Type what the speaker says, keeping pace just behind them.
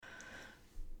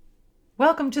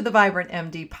Welcome to the Vibrant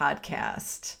MD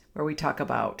podcast, where we talk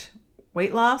about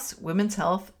weight loss, women's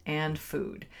health, and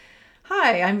food.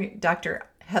 Hi, I'm Dr.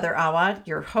 Heather Awad,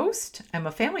 your host. I'm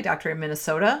a family doctor in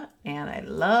Minnesota, and I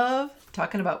love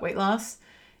talking about weight loss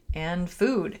and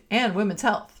food and women's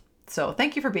health. So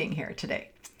thank you for being here today.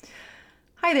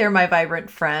 Hi there, my vibrant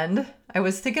friend. I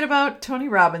was thinking about Tony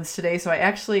Robbins today, so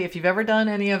if you've ever done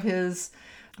any of his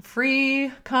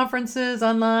free conferences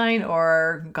online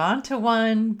or gone to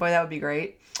one, boy, that would be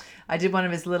great. I did one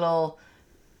of his little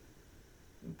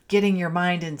getting your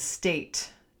mind in state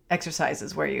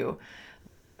exercises where you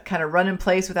kind of run in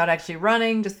place without actually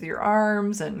running, just with your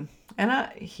arms.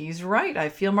 He's right. I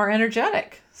feel more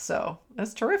energetic. So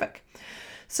that's terrific.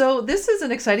 So this is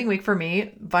an exciting week for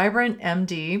me. Vibrant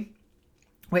MD,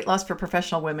 Weight Loss for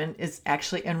Professional Women, is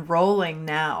actually enrolling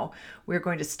now. We're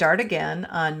going to start again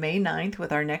on May 9th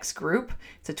with our next group.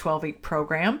 It's a 12-week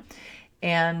program.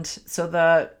 And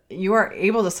so you are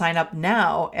able to sign up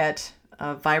now at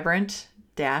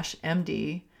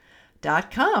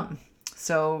vibrant-md.com.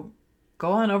 So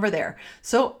go on over there.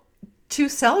 So to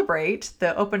celebrate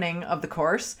the opening of the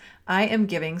course, I am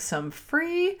giving some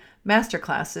free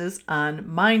masterclasses on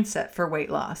mindset for weight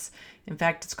loss. In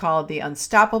fact, it's called the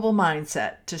Unstoppable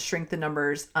Mindset to Shrink the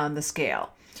Numbers on the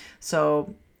Scale.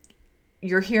 So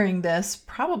you're hearing this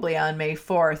probably on May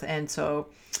 4th. And so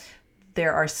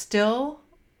there are still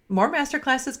more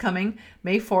masterclasses coming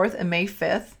May 4th and May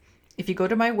 5th. If you go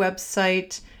to my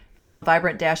website,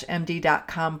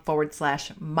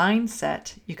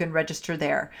 vibrant-md.com/mindset, you can register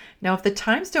there. Now, if the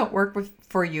times don't work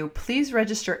for you, please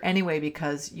register anyway,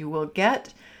 because you will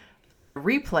get a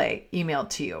replay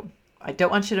emailed to you. I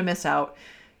don't want you to miss out.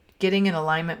 Getting in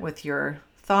alignment with your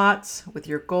thoughts, with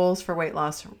your goals for weight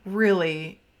loss,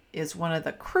 really is one of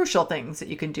the crucial things that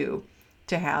you can do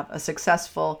to have a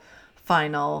successful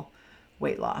final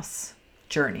weight loss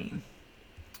journey.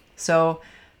 So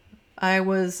I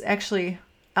was actually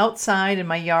outside in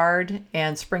my yard,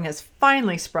 and spring has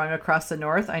finally sprung across the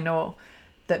north. I know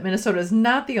that Minnesota is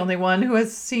not the only one who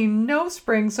has seen no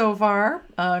spring so far,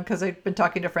 because I've been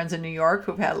talking to friends in New York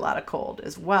who've had a lot of cold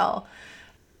as well.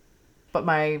 But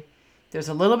there's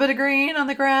a little bit of green on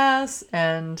the grass,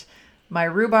 and my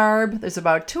rhubarb, there's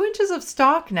about 2 inches of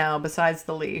stalk now besides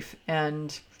the leaf,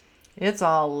 and it's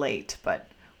all late, but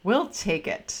we'll take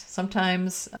it.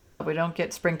 Sometimes we don't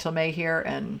get spring till May here,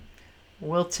 and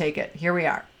we'll take it. Here we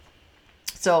are.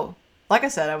 So, like I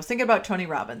said, I was thinking about Tony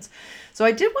Robbins. So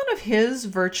I did one of his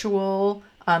virtual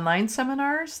online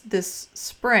seminars this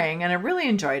spring, and I really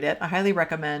enjoyed it. I highly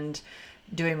recommend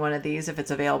doing one of these if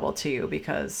it's available to you,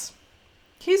 because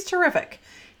he's terrific.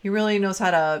 He really knows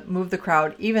how to move the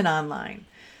crowd, even online.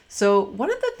 So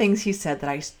one of the things he said that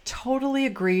I totally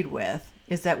agreed with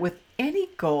is that with any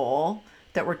goal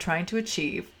that we're trying to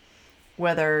achieve,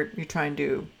 whether you're trying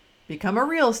to become a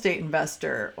real estate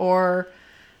investor, or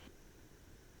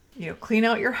clean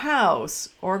out your house,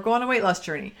 or go on a weight loss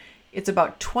journey, it's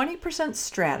about 20%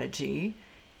 strategy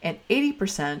and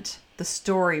 80% the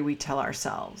story we tell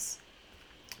ourselves.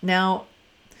 Now,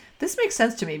 this makes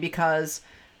sense to me because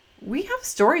we have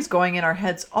stories going in our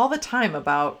heads all the time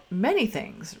about many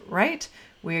things, right?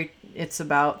 It's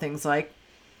about things like,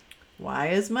 why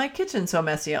is my kitchen so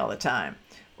messy all the time?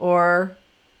 Or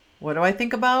what do I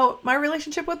think about my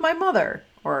relationship with my mother?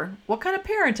 Or what kind of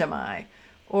parent am I?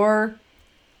 Or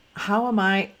how am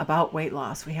I about weight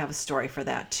loss? We have a story for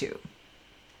that too.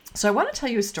 So I want to tell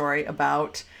you a story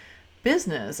about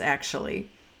business, actually,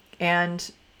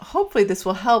 and hopefully this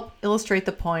will help illustrate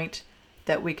the point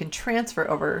that we can transfer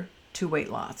over to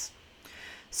weight loss.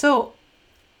 So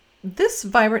this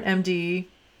Vibrant MD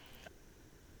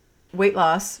weight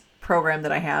loss program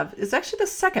that I have is actually the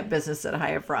second business that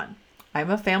I have run.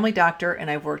 I'm a family doctor, and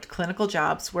I've worked clinical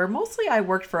jobs where mostly I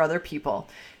worked for other people.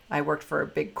 I worked for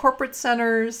big corporate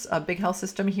centers, a big health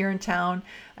system here in town.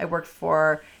 I worked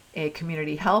for a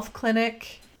community health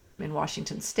clinic in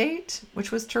Washington State,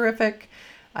 which was terrific.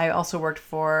 I also worked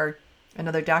for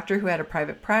another doctor who had a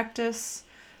private practice.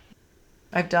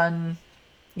 I've done,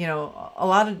 a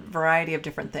lot of variety of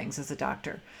different things as a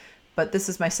doctor, but this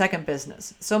is my second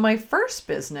business. So my first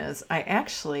business, I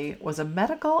actually was a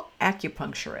medical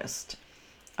acupuncturist.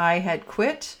 I had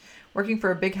quit working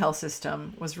for a big health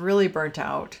system, was really burnt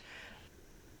out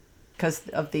because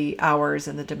of the hours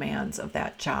and the demands of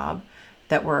that job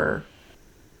it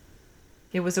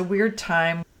was a weird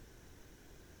time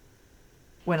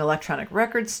when electronic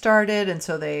records started, and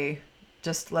so they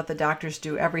just let the doctors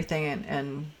do everything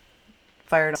and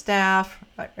fired staff.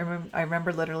 I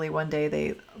remember literally one day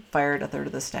they fired a third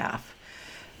of the staff.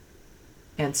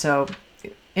 And so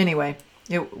anyway,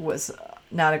 it was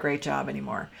not a great job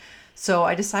anymore. So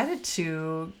I decided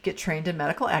to get trained in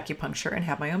medical acupuncture and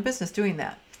have my own business doing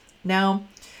that. Now,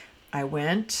 I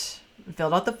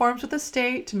filled out the forms with the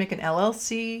state to make an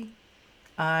LLC.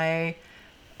 A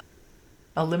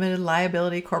limited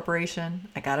liability corporation.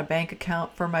 I got a bank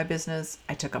account for my business.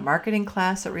 I took a marketing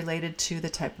class that related to the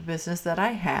type of business that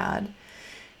I had.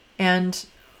 And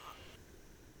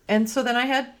so then I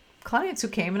had clients who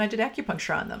came and I did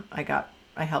acupuncture on them.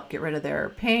 I helped get rid of their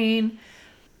pain.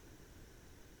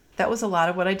 That was a lot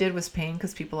of what I did was pain,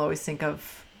 because people always think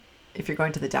of, if you're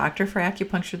going to the doctor for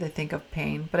acupuncture, they think of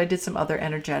pain. But I did some other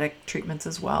energetic treatments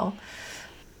as well.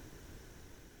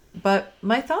 But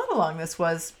my thought along this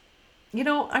was,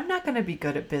 I'm not going to be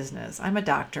good at business. I'm a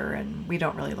doctor and we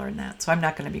don't really learn that. So I'm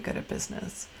not going to be good at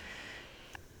business.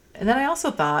 And then I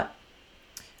also thought,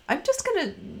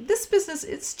 this business,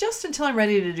 it's just until I'm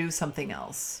ready to do something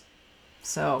else.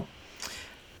 So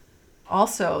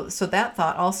that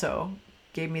thought also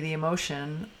gave me the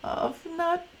emotion of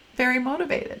not very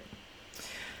motivated.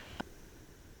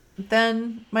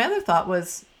 Then my other thought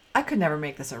was, I could never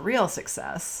make this a real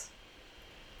success.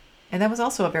 And that was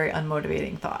also a very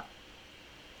unmotivating thought.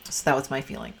 So that was my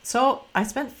feeling. So I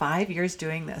spent 5 years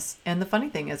doing this. And the funny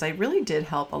thing is, I really did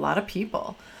help a lot of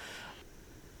people.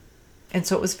 And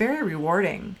so it was very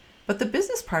rewarding. But the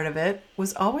business part of it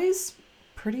was always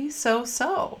pretty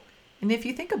so-so. And if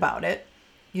you think about it,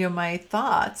 my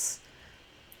thoughts,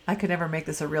 I could never make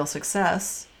this a real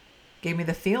success, gave me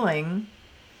the feeling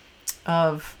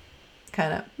of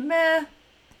kind of meh.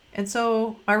 And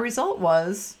so my result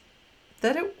was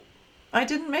that I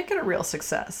didn't make it a real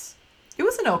success. It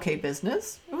was an okay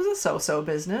business. It was a so-so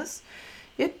business.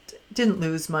 It didn't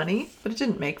lose money, but it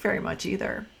didn't make very much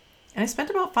either. And I spent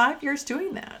about 5 years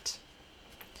doing that.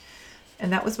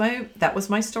 And that was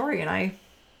my story.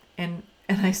 And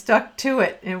I stuck to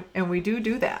it. And we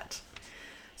do that.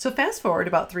 So fast forward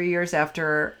about 3 years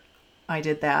after I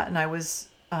did that, and I was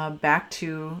back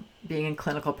to being in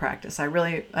clinical practice.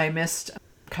 I missed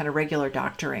kind of regular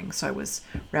doctoring. So I was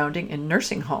rounding in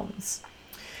nursing homes.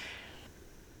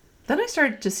 Then I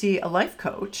started to see a life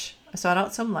coach. I sought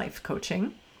out some life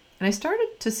coaching, and I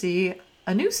started to see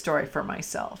a new story for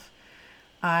myself.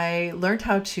 I learned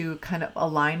how to kind of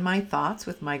align my thoughts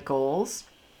with my goals.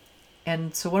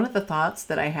 And so one of the thoughts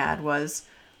that I had was,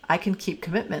 I can keep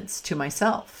commitments to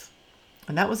myself.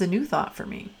 And that was a new thought for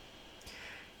me.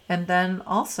 And then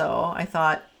also I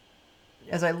thought,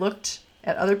 as I looked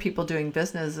at other people doing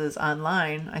businesses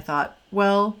online, I thought,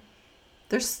 well,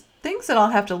 there's things that I'll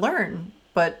have to learn,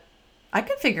 but I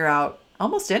can figure out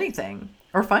almost anything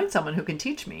or find someone who can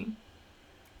teach me.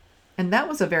 And that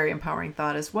was a very empowering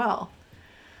thought as well.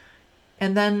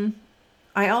 And then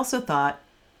I also thought,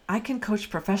 I can coach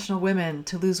professional women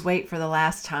to lose weight for the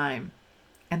last time.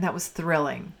 And that was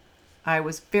thrilling. I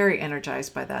was very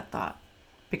energized by that thought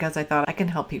because I thought I can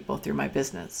help people through my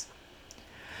business.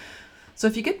 So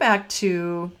if you get back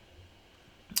to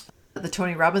the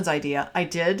Tony Robbins idea, I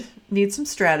did need some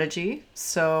strategy.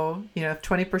 So, if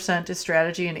 20% is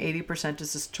strategy and 80%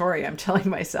 is a story, I'm telling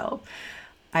myself,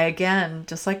 again,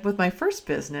 just like with my first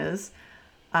business,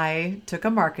 I took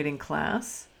a marketing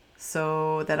class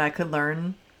so that I could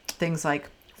learn things like,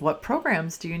 what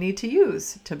programs do you need to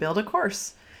use to build a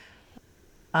course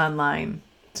online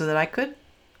so that I could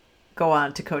go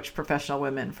on to coach professional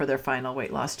women for their final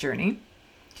weight loss journey.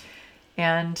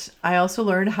 And I also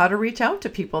learned how to reach out to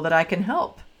people that I can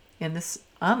help in this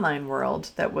online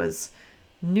world that was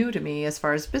new to me as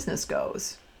far as business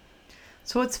goes.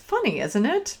 So it's funny, isn't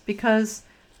it? Because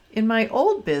in my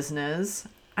old business,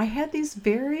 I had these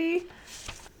very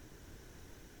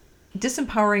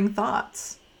disempowering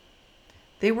thoughts.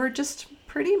 They were just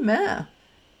pretty meh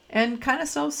and kind of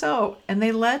so-so, and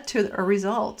they led to a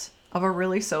result of a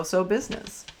really so-so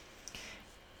business.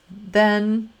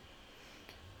 Then,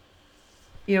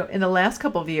 in the last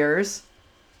couple of years,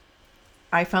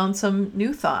 I found some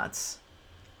new thoughts.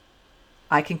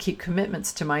 I can keep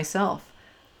commitments to myself.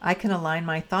 I can align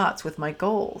my thoughts with my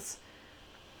goals.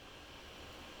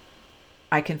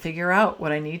 I can figure out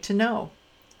what I need to know.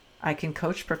 I can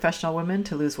coach professional women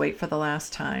to lose weight for the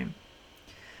last time.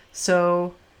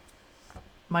 So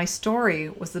my story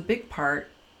was the big part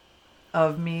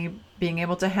of me being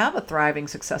able to have a thriving,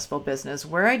 successful business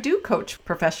where I do coach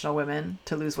professional women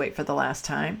to lose weight for the last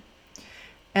time.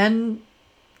 And,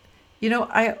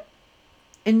 I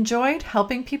enjoyed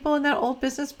helping people in that old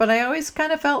business, but I always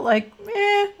kind of felt like,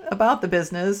 about the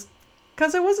business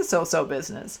because it was a so-so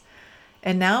business.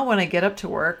 And now when I get up to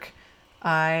work,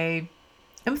 I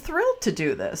am thrilled to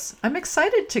do this. I'm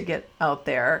excited to get out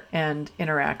there and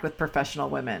interact with professional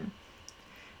women.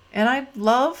 And I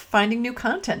love finding new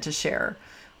content to share,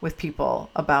 with people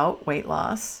about weight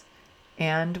loss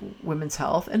and women's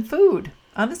health and food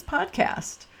on this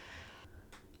podcast.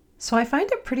 So I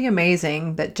find it pretty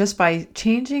amazing that just by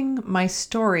changing my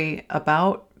story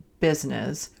about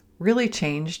business really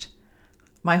changed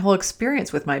my whole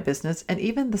experience with my business and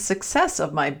even the success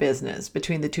of my business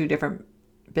between the two different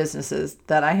businesses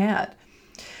that I had.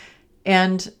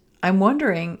 And I'm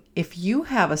wondering if you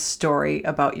have a story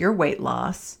about your weight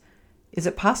loss, is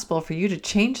it possible for you to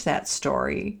change that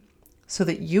story so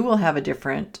that you will have a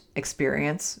different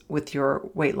experience with your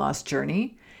weight loss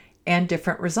journey and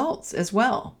different results as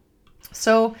well?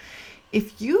 So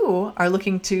if you are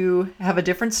looking to have a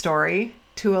different story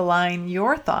to align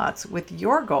your thoughts with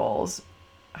your goals,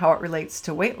 how it relates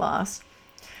to weight loss,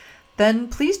 then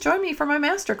please join me for my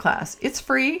masterclass. It's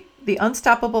free, The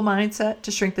Unstoppable Mindset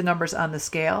to Shrink the Numbers on the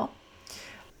Scale.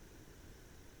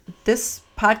 This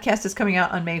podcast is coming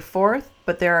out on May 4th,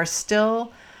 but there are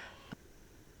still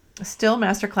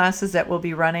masterclasses that will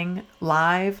be running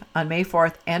live on May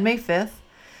 4th and May 5th.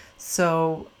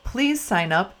 So please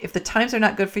sign up. If the times are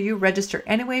not good for you, register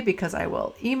anyway, because I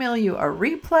will email you a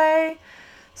replay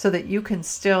so that you can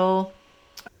still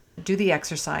do the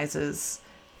exercises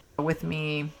with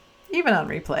me, even on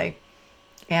replay,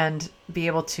 and be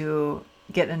able to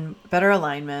get in better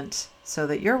alignment so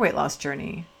that your weight loss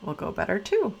journey will go better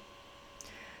too.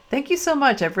 Thank you so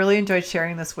much. I've really enjoyed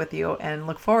sharing this with you and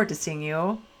look forward to seeing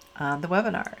you on the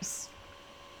webinars.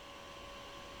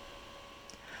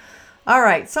 All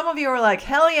right. Some of you are like,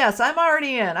 hell yes, I'm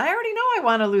already in. I already know I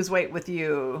want to lose weight with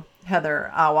you,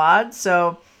 Heather Awad.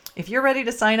 So if you're ready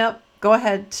to sign up, go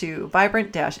ahead to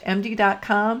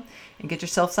vibrant-md.com and get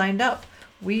yourself signed up.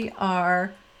 We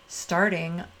are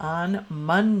starting on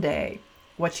Monday.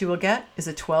 What you will get is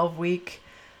a 12-week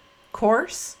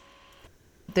course.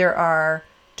 There are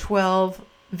 12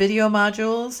 video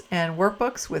modules and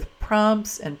workbooks with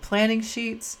prompts and planning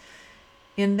sheets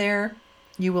in there.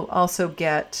 You will also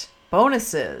get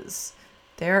bonuses.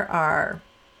 There's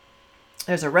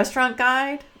a restaurant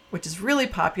guide, which is really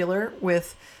popular,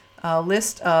 with a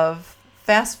list of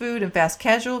fast food and fast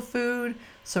casual food,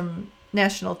 some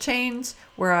national chains,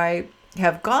 where I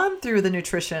have gone through the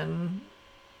nutrition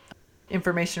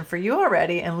information for you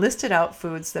already and listed out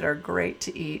foods that are great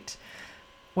to eat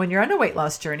when you're on a weight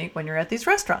loss journey, when you're at these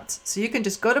restaurants. So you can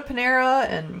just go to Panera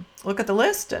and look at the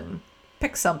list and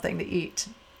pick something to eat.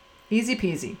 Easy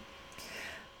peasy.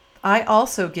 I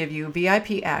also give you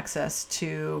VIP access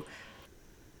to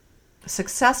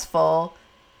successful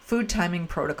food timing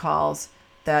protocols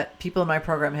that people in my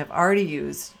program have already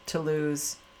used to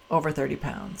lose over 30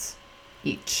 pounds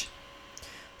each.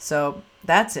 So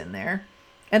that's in there.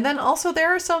 And then also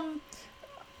there are some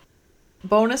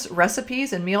bonus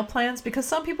recipes and meal plans because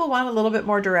some people want a little bit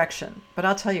more direction. But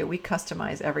I'll tell you, we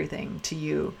customize everything to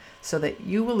you so that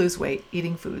you will lose weight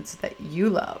eating foods that you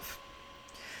love.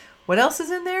 What else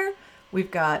is in there?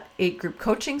 We've got 8 group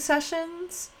coaching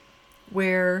sessions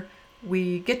where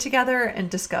we get together and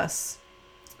discuss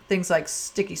things like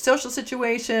sticky social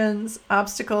situations,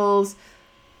 obstacles,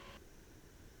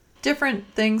 different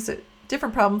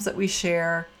problems that we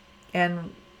share.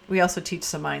 And we also teach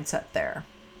some mindset there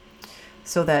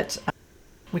so that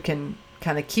we can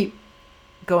kind of keep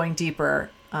going deeper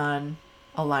on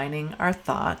aligning our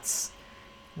thoughts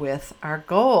with our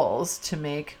goals to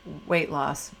make weight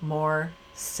loss more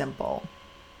simple.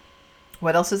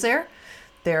 What else is there?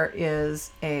 There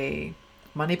is a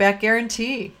money back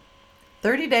guarantee,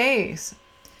 30 days.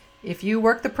 If you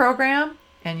work the program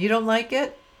and you don't like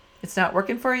it, it's not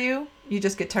working for you, you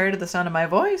just get tired of the sound of my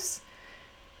voice,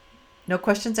 no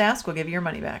questions asked, we'll give you your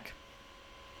money back.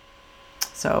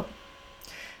 So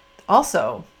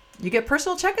also, you get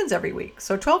personal check-ins every week.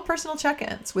 So 12 personal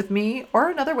check-ins with me or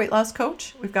another weight loss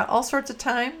coach. We've got all sorts of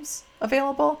times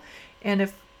available. And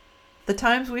if the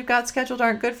times we've got scheduled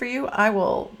aren't good for you, I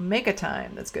will make a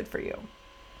time that's good for you.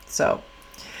 So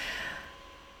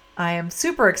I am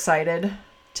super excited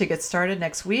to get started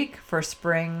next week for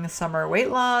spring, summer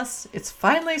weight loss. It's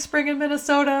finally spring in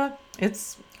Minnesota.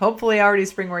 It's hopefully already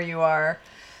spring where you are.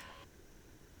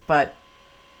 But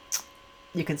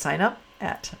you can sign up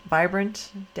at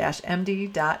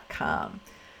vibrant-md.com.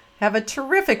 Have a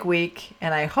terrific week,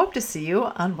 and I hope to see you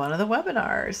on one of the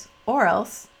webinars, or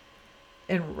else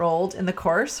enrolled in the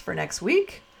course for next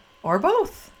week, or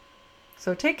both.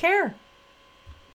 So take care.